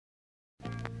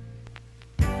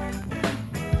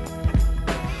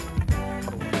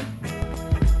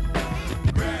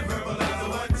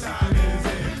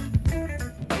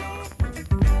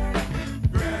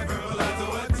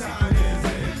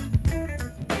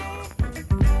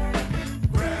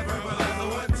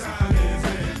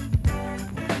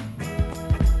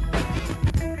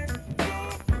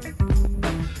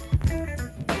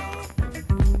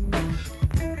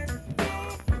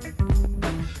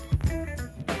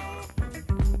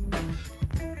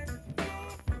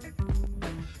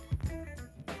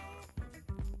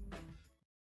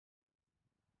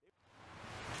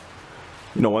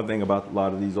You know, one thing about a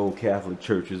lot of these old Catholic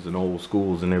churches and old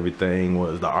schools and everything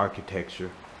was the architecture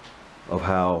of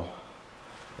how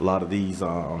a lot of these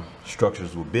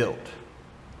structures were built.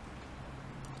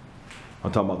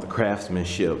 I'm talking about the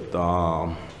craftsmanship,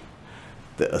 the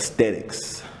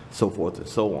aesthetics, so forth and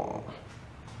so on,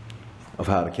 of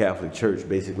how the Catholic Church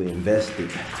basically invested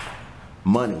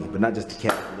money, but not just the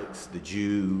Catholics, the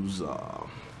Jews,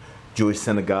 Jewish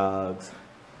synagogues,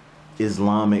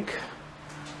 Islamic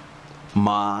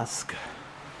mosque,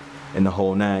 and the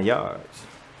whole 9 yards.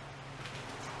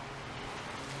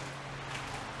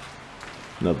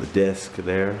 Another desk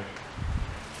there.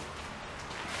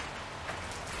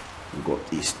 We'll go up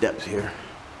these steps here.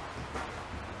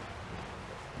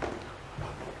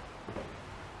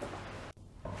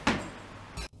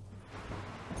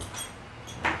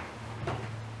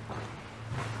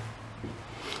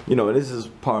 You know, this is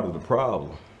part of the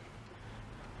problem,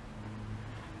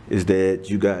 is that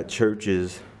you got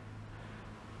churches,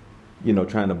 you know,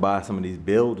 trying to buy some of these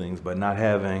buildings, but not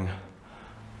having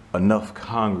enough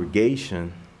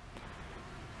congregation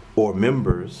or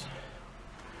members,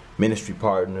 ministry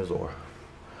partners, or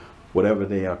whatever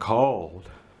they are called,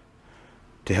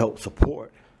 to help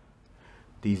support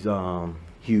these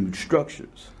huge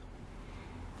structures.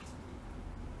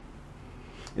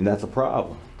 And that's a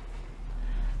problem.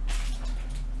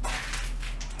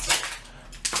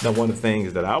 Now, one of the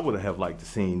things that I would have liked to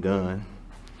see done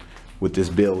with this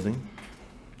building,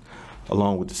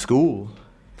 along with the school,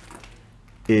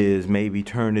 is maybe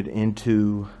turn it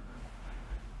into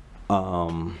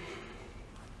a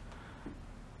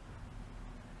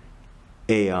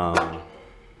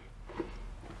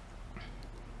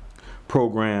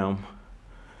program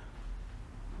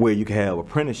where you can have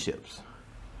apprenticeships,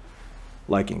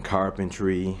 like in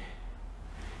carpentry.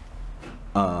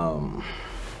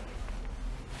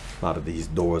 A lot of these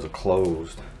doors are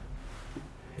closed.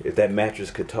 If that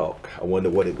mattress could talk, I wonder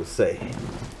what it would say.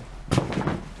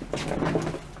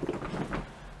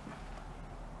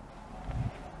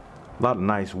 A lot of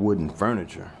nice wooden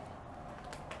furniture.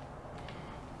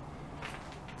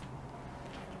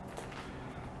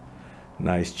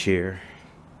 Nice chair.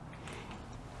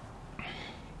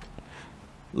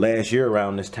 Last year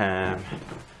around this time,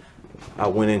 I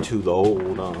went into the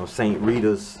old St.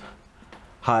 Rita's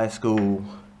High School,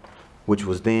 which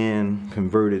was then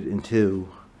converted into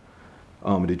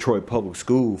a Detroit public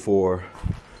school for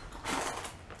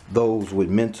those with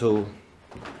mental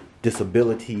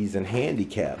disabilities and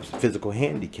handicaps, physical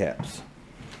handicaps.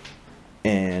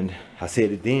 And I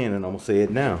said it then, and I'm gonna say it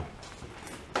now,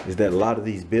 is that a lot of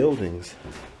these buildings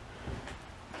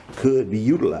could be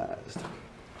utilized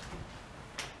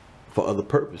for other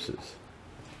purposes.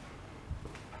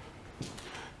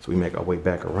 So we make our way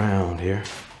back around here.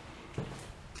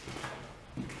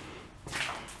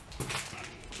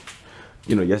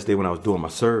 You know, yesterday when I was doing my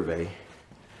survey,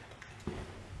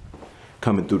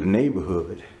 coming through the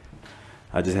neighborhood,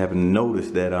 I just happened to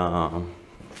notice that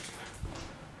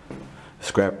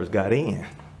scrappers got in.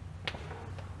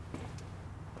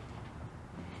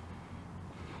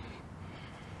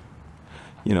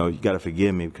 You know, you gotta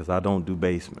forgive me because I don't do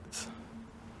basements.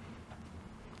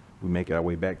 We make our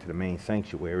way back to the main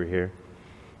sanctuary here.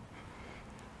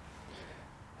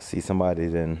 See somebody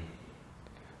then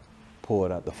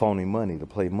pulled out the phony money, the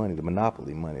play money, the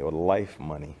monopoly money, or the life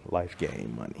money, life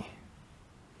game money.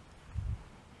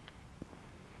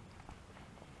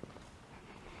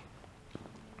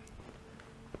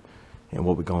 And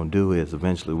what we're going to do is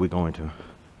eventually we're going to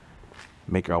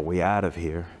make our way out of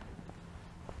here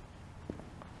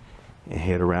and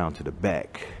head around to the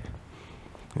back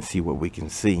and see what we can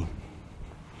see.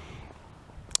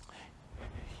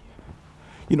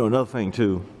 You know, another thing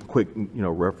too, quick, you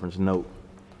know, reference note,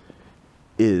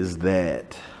 is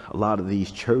that a lot of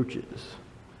these churches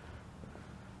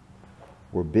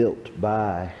were built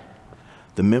by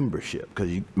the membership,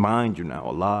 because mind you now,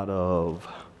 a lot of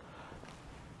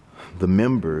the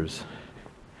members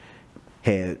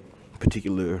had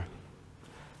particular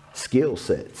skill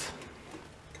sets,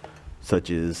 such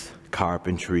as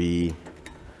carpentry,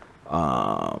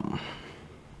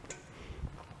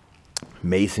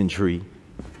 masonry,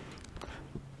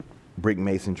 brick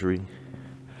masonry,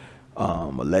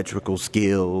 electrical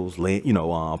skills, you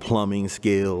know, plumbing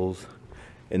skills,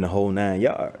 and the whole 9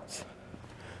 yards.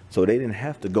 So they didn't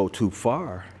have to go too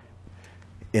far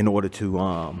in order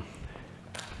to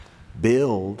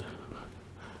build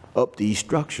up these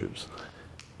structures.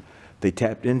 They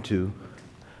tapped into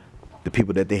the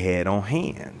people that they had on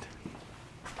hand.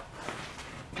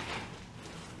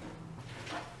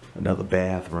 Another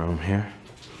bathroom here.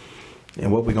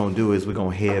 And what we're gonna do is we're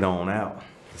gonna head on out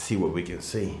and see what we can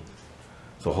see.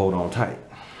 So hold on tight.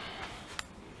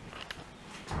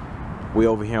 We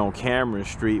over here on Cameron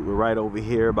Street. We're right over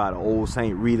here by the old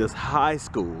St. Rita's High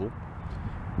School,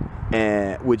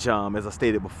 and which, as I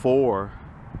stated before,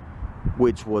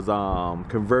 which was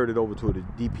converted over to the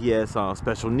DPS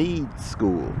special needs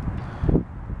school.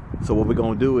 So what we're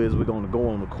gonna do is we're gonna go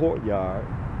on the courtyard,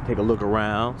 take a look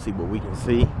around, see what we can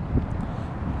see,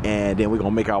 and then we're gonna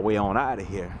make our way on out of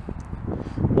here.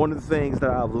 One of the things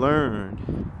that I've learned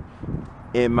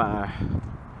in my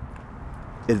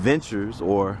adventures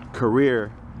or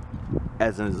career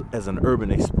as an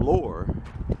urban explorer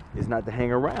is not to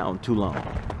hang around too long,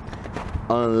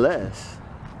 unless,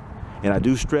 and I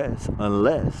do stress,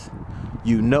 unless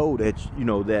you know that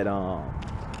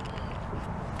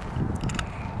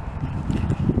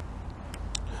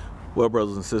well,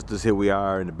 brothers and sisters, here we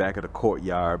are in the back of the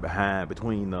courtyard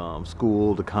between the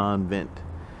school, the convent,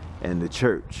 and the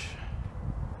church.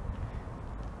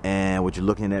 And what you're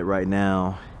looking at right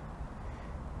now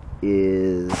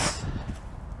is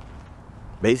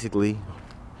basically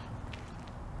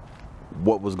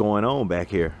what was going on back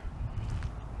here.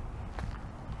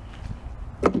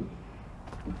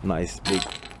 Nice big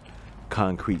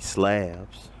concrete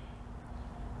slabs.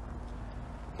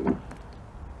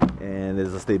 And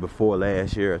as I stated before,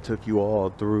 last year I took you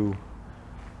all through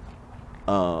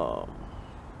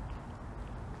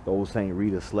the old St.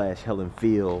 Rita / Helen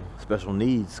Field special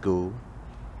needs school.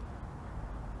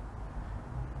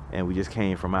 And we just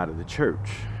came from out of the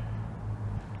church,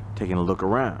 taking a look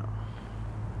around.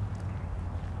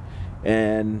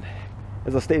 And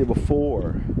as I stated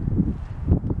before,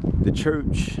 the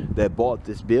church that bought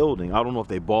this building, I don't know if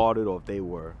they bought it or if they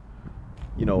were,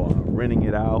 renting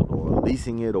it out or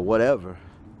leasing it or whatever,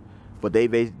 but they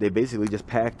basically just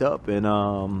packed up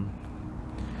and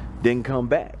didn't come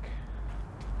back.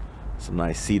 Some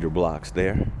nice cedar blocks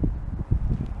there.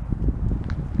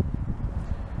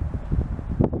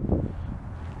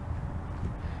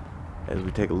 As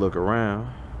we take a look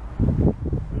around,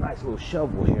 nice little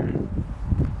shovel here.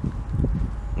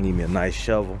 Need me a nice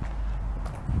shovel.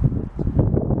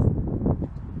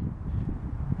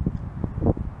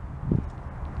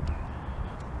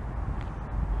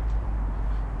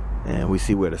 And we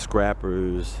see where the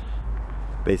scrappers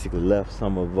basically left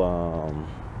some of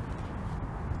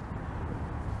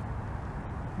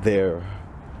their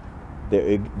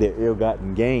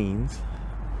ill-gotten gains.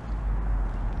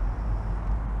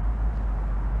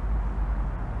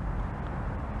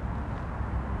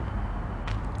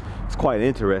 It's quite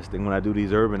interesting when I do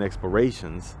these urban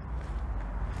explorations,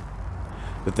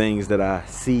 the things that I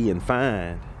see and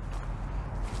find.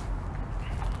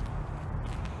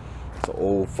 It's an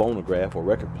old phonograph or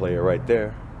record player right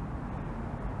there.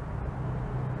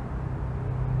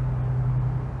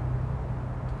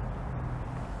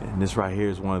 And this right here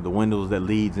is one of the windows that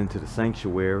leads into the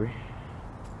sanctuary.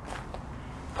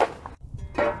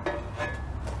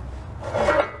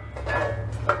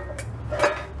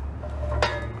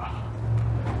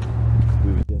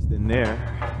 We were just in there,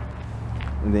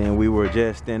 and then we were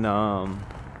just in over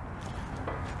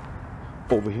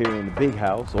here in the big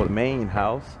house, or the main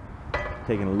house,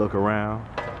 taking a look around.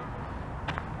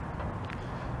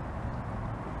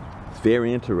 It's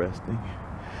very interesting.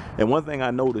 And one thing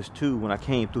I noticed too when I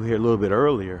came through here a little bit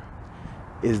earlier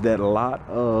is that a lot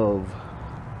of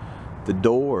the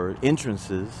door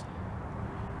entrances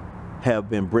have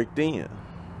been bricked in.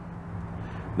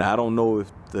 Now I don't know if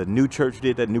the new church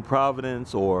did that, New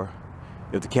Providence, or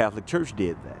if the Catholic Church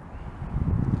did that.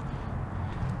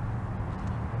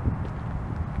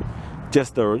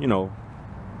 Just a,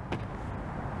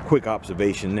 quick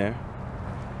observation there.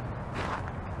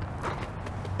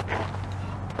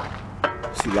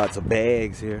 See lots of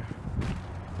bags here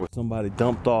where somebody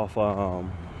dumped off a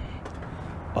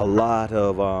lot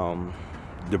of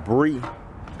debris,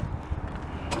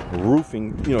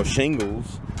 roofing,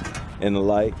 shingles and the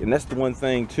like. And that's the one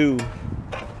thing too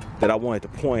that I wanted to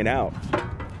point out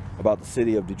about the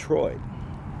city of Detroit,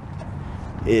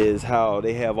 is how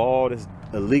they have all this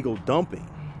illegal dumping.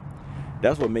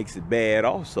 That's what makes it bad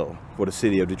also for the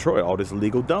city of Detroit, all this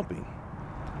illegal dumping.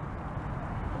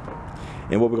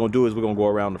 And what we're gonna do is we're gonna go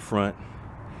around the front,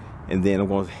 and then I'm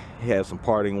gonna have some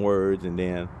parting words, and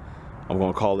then I'm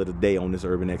gonna call it a day on this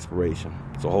urban exploration.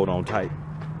 So hold on tight.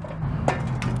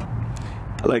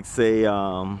 I'd like to say,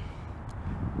 my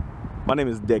name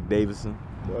is Dex Davison,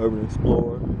 the Urban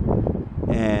Explorer,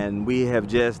 and we have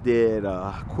just did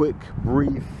a quick,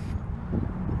 brief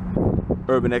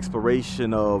urban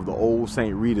exploration of the old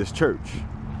St. Rita's Church,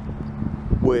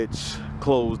 which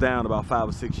closed down about 5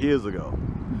 or 6 years ago,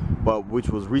 but which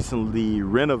was recently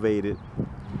renovated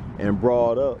and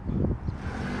brought up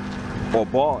or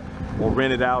bought or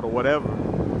rented out or whatever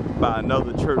by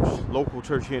another church, local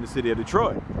church here in the city of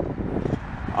Detroit.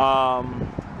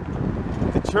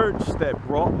 The church that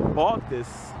bought this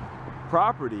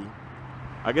property,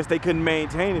 I guess they couldn't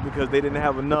maintain it because they didn't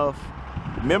have enough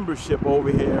membership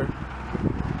over here,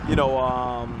 you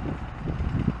know,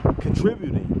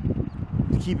 contributing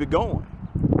to keep it going.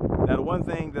 Now, the one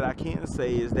thing that I can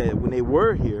say is that when they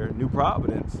were here, New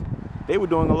Providence, they were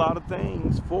doing a lot of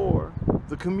things for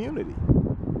the community.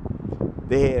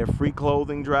 They had free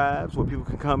clothing drives where people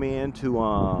can come in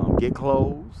to get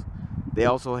clothes. They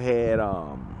also had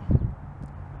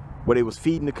where they was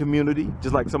feeding the community,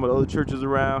 just like some of the other churches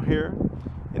around here.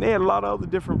 And they had a lot of other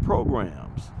different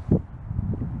programs.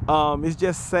 It's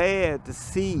just sad to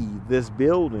see this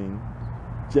building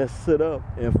just sit up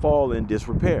and fall in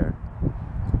disrepair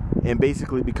and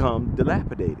basically become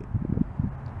dilapidated.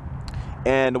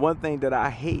 And the one thing that I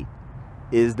hate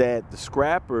is that the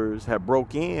scrappers have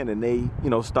broke in and they, you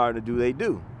know, started to do what they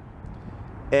do.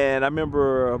 And I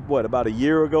remember, what, about a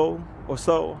year ago or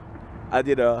so, I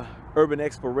did a urban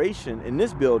exploration in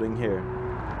this building here,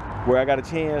 where I got a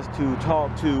chance to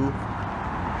talk to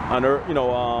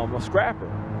a scrapper.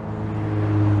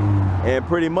 And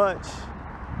pretty much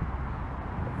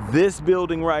this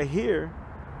building right here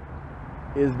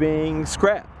is being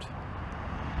scrapped.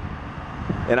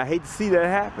 And I hate to see that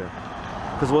happen,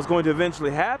 because what's going to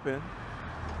eventually happen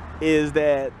is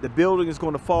that the building is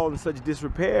going to fall in such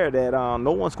disrepair that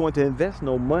no one's going to invest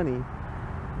no money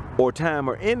or time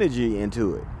or energy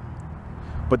into it.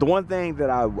 But the one thing that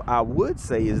I would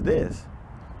say is this.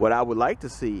 What I would like to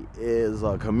see is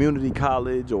a community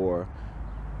college or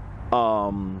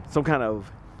some kind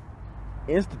of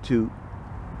institute,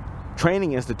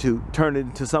 training institute, turned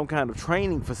into some kind of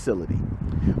training facility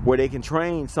where they can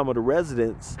train some of the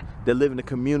residents that live in the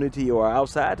community or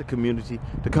outside the community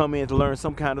to come in to learn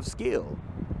some kind of skill,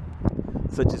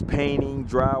 such as painting,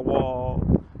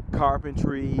 drywall,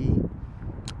 carpentry,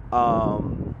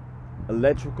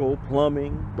 electrical,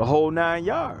 plumbing, the whole 9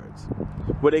 yards,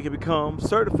 where they can become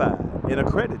certified and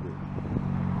accredited.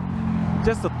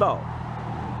 Just a thought.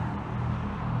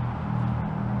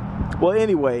 Well,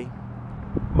 anyway,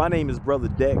 my name is Brother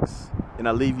Dex, and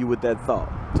I leave you with that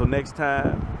thought. Till next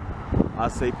time, I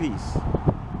say peace.